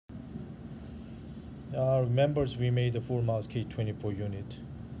Remember we made the full mouse K24 unit,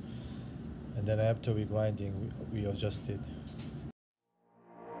 and then after we grinding we adjusted.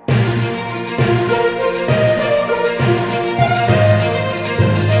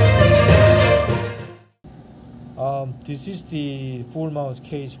 This is the full mouse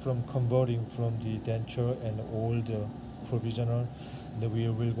case from converting from the denture and old provisional. Then we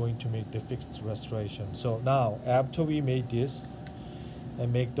will going to make the fixed restoration. So now after we made this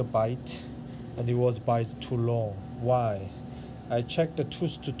and make the bite, and it was bite too long. Why? I checked the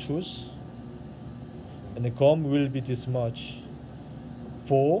tooth to tooth, and the gum will be this much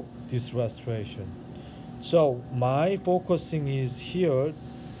for this restoration. So my focusing is here.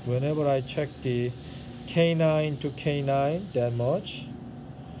 Whenever I check the K9 to K9, that much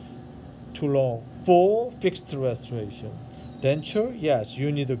too long for fixed restoration. Denture, yes,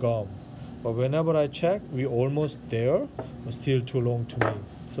 you need a gum, but whenever I check, we almost there, but still too long to me.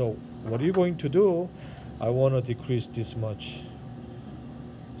 So what are you going to do? I want to decrease this much,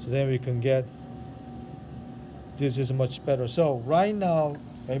 so then we can get this is much better. So right now,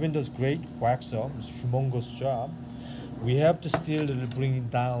 even does great waxer, it's humongous job. We have to still bring it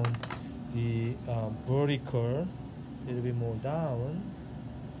down the vertical a little bit more down,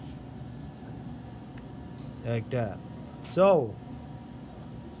 like that. So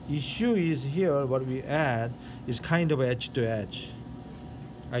issue is here, what we add is kind of edge to edge.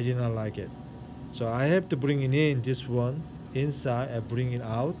 I did not like it, so I have to bring it in this one inside and bring it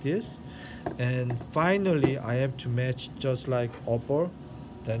out this, and finally I have to match just like upper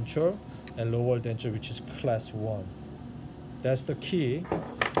denture and lower denture, which is class 1. That's the key.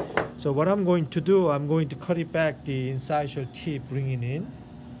 So what I'm going to do, I'm going to cut it back the incisal tip, bring it in,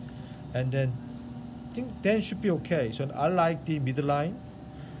 and then I think then should be okay. So I like the midline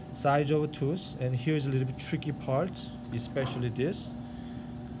size of a tooth, and here's a little bit tricky part, especially this.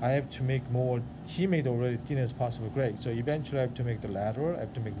 I have to make more. He made already thin as possible, great. So eventually I have to make the lateral. I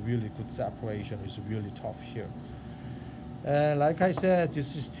have to make really good separation. It's really tough here. And like I said,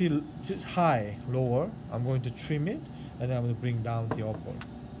 this is still high, lower. I'm going to trim it, and then I'm going to bring down the upper.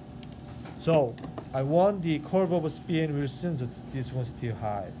 So I want the curve of a spear and Wilson, so this one's still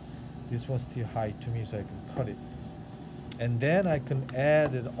high. This one's still high to me, so I can cut it. And then I can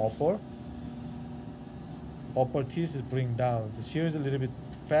add the upper teeth is bring down. So here's a little bit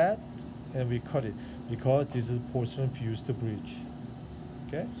fat, and we cut it because this is a portion fused to bridge.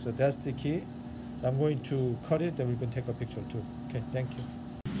 Okay, so that's the key. So I'm going to cut it, and we can take a picture too. Okay, thank you.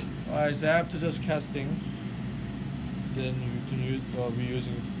 Alright, so after just casting, then you can use, we're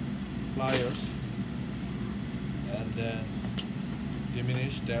using pliers, and then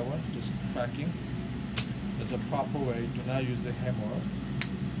diminish that one, just cracking. There's a proper way. Do not use a hammer.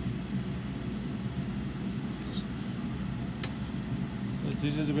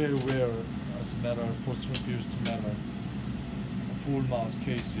 This is very rare as a matter of post-refused metal. Full mouse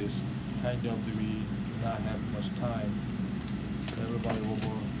cases, kind of we do not have much time. Everybody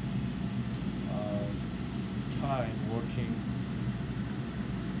over time working.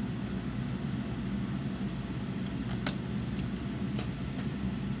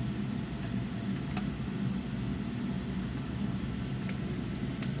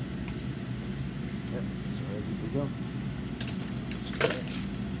 Go.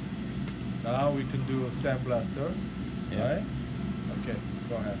 Now we can do a sandblaster, right? Okay,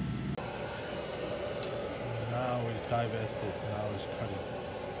 go ahead. Now it's divested, now it's cutting.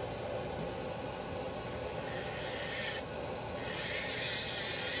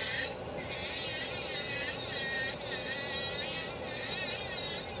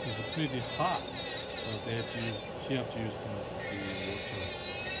 It's pretty hot, so they have to use, you have to use the water.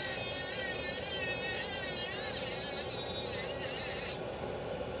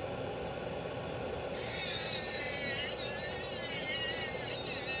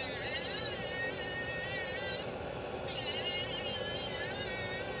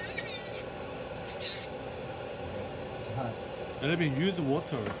 Let me use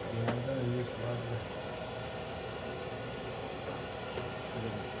water.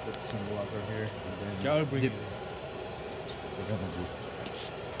 Put some water here, and then I'll bring it. We're gonna do.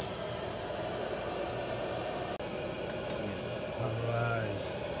 Alright.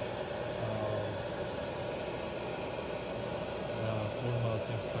 Full mouse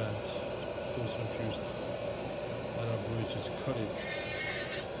implant. Post infused. Metal bridge is cut it.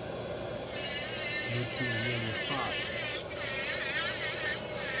 Make it really hot.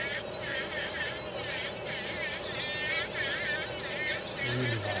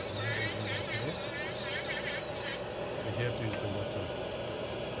 Really hot. We have to use the water.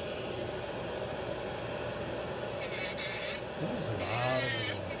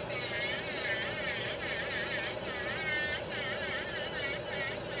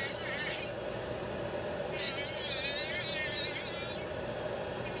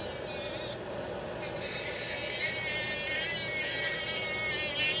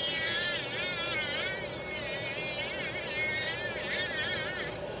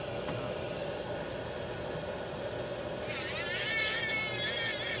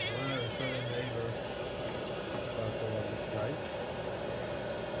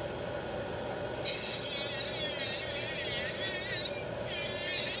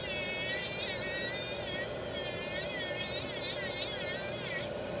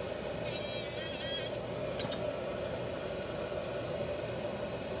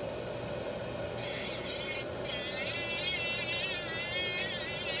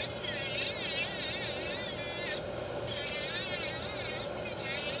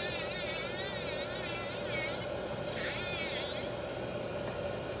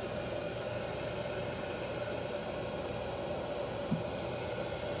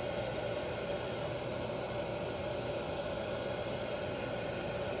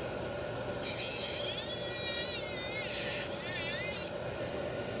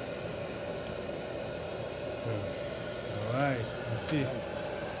 You see?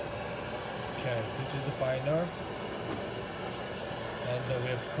 Okay, this is the final. And we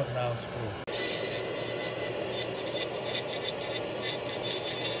have to cut now screw.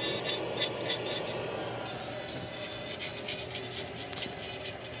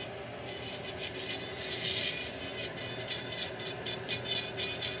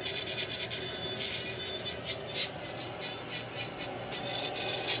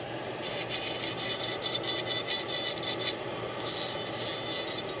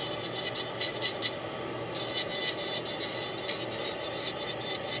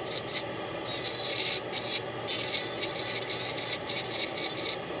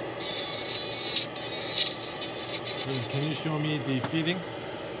 Can you show me the fitting?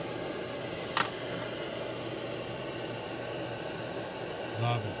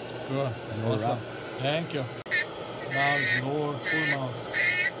 Love it. Good. Lower Awesome. up. Thank you. Now it's lower full mount.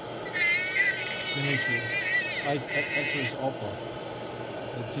 Finish it. Actually it's upper.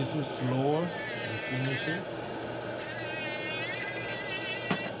 But this is lower. You finish it.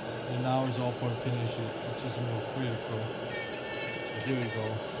 And now it's upper. Finish it. Which is more critical. Here we go.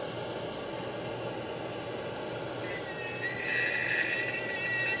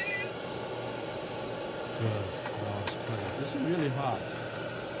 Good. Now it's clear. This is really hot.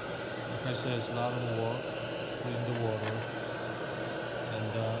 Like I said, it's a lot of work. Put in the water. And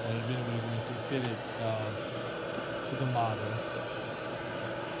then we're going to fit it to the model.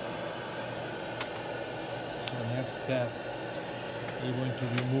 So next step, we're going to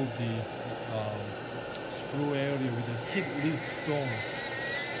remove the screw area with a heat lead stone,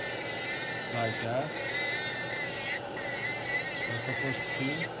 like that. That's the first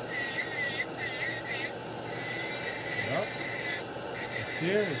two. Yep.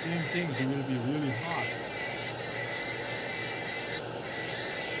 Here, the same thing, it will be really hot.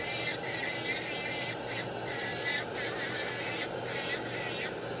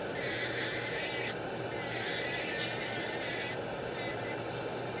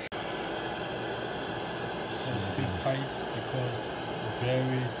 It's big pipe because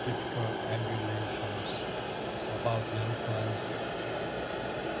very difficult angulations about the implants.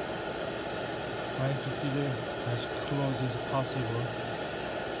 Trying to fit it as close as possible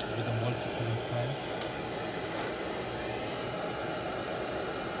with the multiple implants.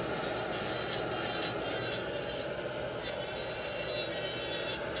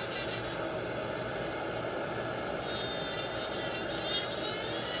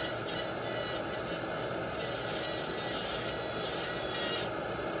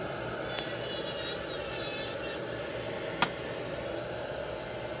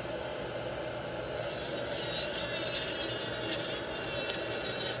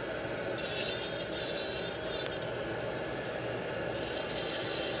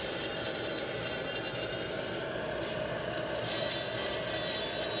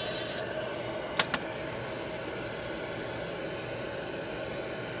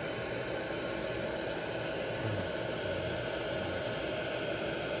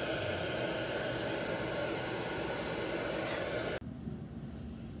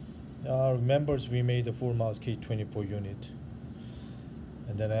 Remember we made the full mouse K24 unit,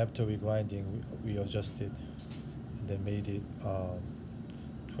 and then after we grinding we adjusted and then made it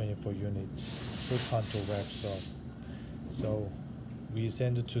 24 unit full contour wax up. So we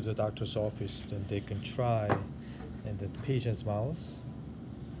send it to the doctor's office, then they can try in the patient's mouth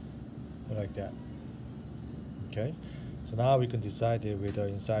like that. Okay, so now we can decide it with the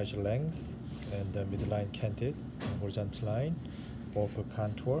incision length and the midline canted and horizontal line, both for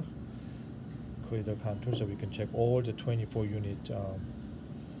contour, corridor contour, so we can check all the 24 unit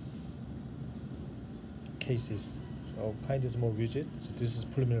cases. So kind of more rigid. So this is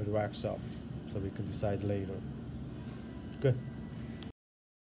preliminary wax up, so we can decide later. Good.